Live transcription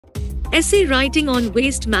Essay writing on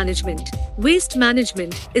waste management. Waste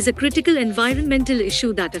management is a critical environmental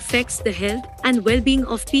issue that affects the health and well-being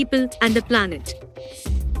of people and the planet.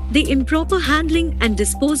 The improper handling and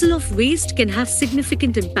disposal of waste can have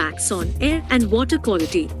significant impacts on air and water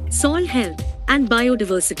quality, soil health, and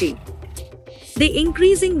biodiversity. The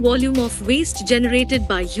increasing volume of waste generated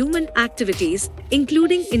by human activities,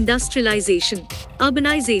 including industrialization,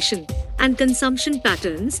 urbanization, and consumption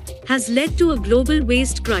patterns, has led to a global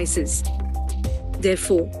waste crisis.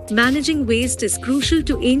 Therefore, managing waste is crucial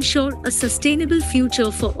to ensure a sustainable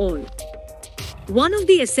future for all. One of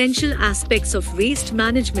the essential aspects of waste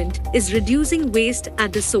management is reducing waste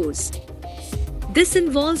at the source. This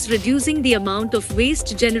involves reducing the amount of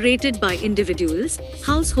waste generated by individuals,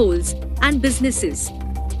 households, and businesses.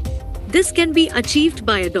 This can be achieved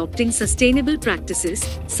by adopting sustainable practices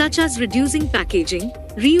such as reducing packaging,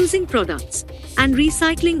 reusing products, and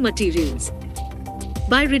recycling materials.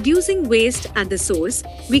 By reducing waste at the source,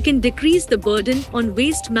 we can decrease the burden on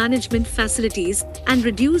waste management facilities and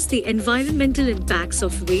reduce the environmental impacts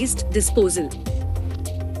of waste disposal.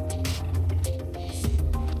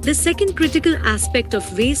 The second critical aspect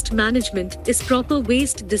of waste management is proper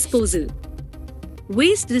waste disposal.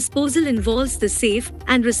 Waste disposal involves the safe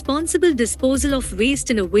and responsible disposal of waste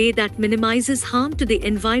in a way that minimizes harm to the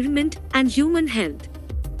environment and human health.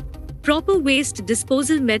 Proper waste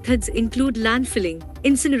disposal methods include landfilling,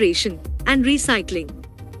 incineration, and recycling.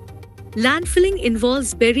 Landfilling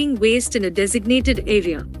involves burying waste in a designated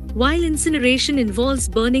area, while incineration involves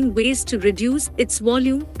burning waste to reduce its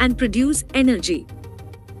volume and produce energy.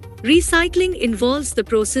 Recycling involves the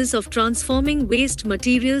process of transforming waste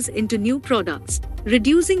materials into new products,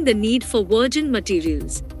 reducing the need for virgin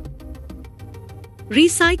materials.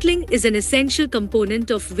 Recycling is an essential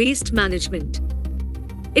component of waste management.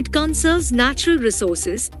 It conserves natural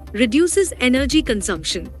resources, reduces energy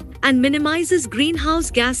consumption, and minimizes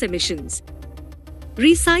greenhouse gas emissions.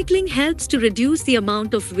 Recycling helps to reduce the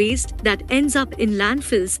amount of waste that ends up in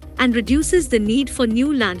landfills and reduces the need for new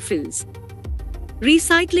landfills.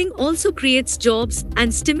 Recycling also creates jobs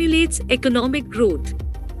and stimulates economic growth.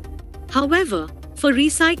 However, for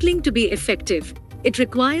recycling to be effective, it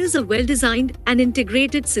requires a well-designed and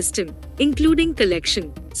integrated system, including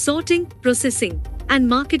collection, sorting, processing, and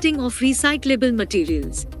marketing of recyclable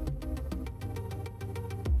materials.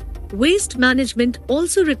 Waste management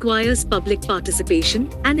also requires public participation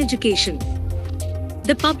and education.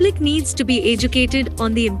 The public needs to be educated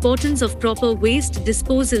on the importance of proper waste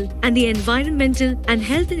disposal and the environmental and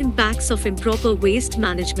health impacts of improper waste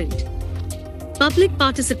management. Public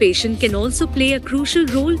participation can also play a crucial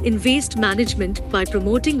role in waste management by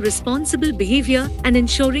promoting responsible behavior and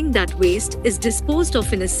ensuring that waste is disposed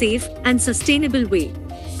of in a safe and sustainable way.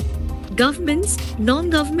 Governments,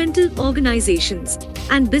 non-governmental organizations,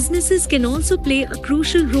 and businesses can also play a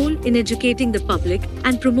crucial role in educating the public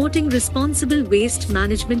and promoting responsible waste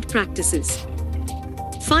management practices.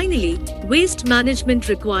 Finally, waste management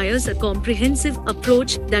requires a comprehensive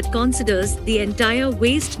approach that considers the entire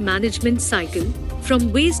waste management cycle,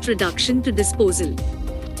 from waste reduction to disposal.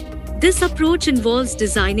 This approach involves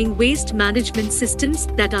designing waste management systems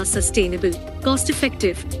that are sustainable,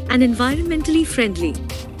 cost-effective, and environmentally friendly.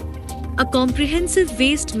 A comprehensive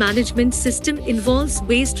waste management system involves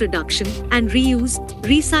waste reduction and reuse,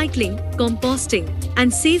 recycling, composting,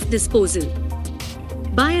 and safe disposal.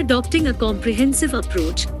 By adopting a comprehensive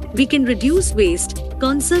approach, we can reduce waste,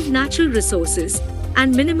 conserve natural resources,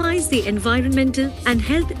 and minimize the environmental and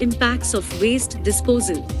health impacts of waste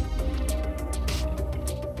disposal.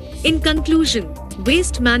 In conclusion,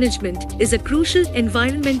 waste management is a crucial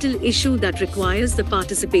environmental issue that requires the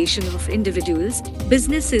participation of individuals,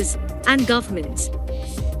 businesses, and governments.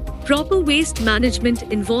 Proper waste management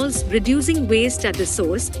involves reducing waste at the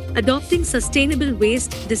source, adopting sustainable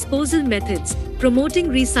waste disposal methods, promoting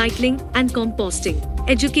recycling and composting,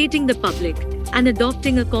 educating the public, and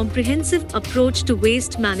adopting a comprehensive approach to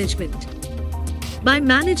waste management. By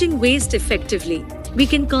managing waste effectively, we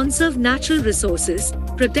can conserve natural resources,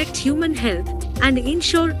 protect human health, and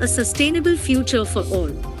ensure a sustainable future for all.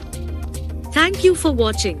 Thank you for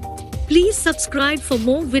watching. Please subscribe for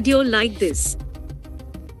more videos like this.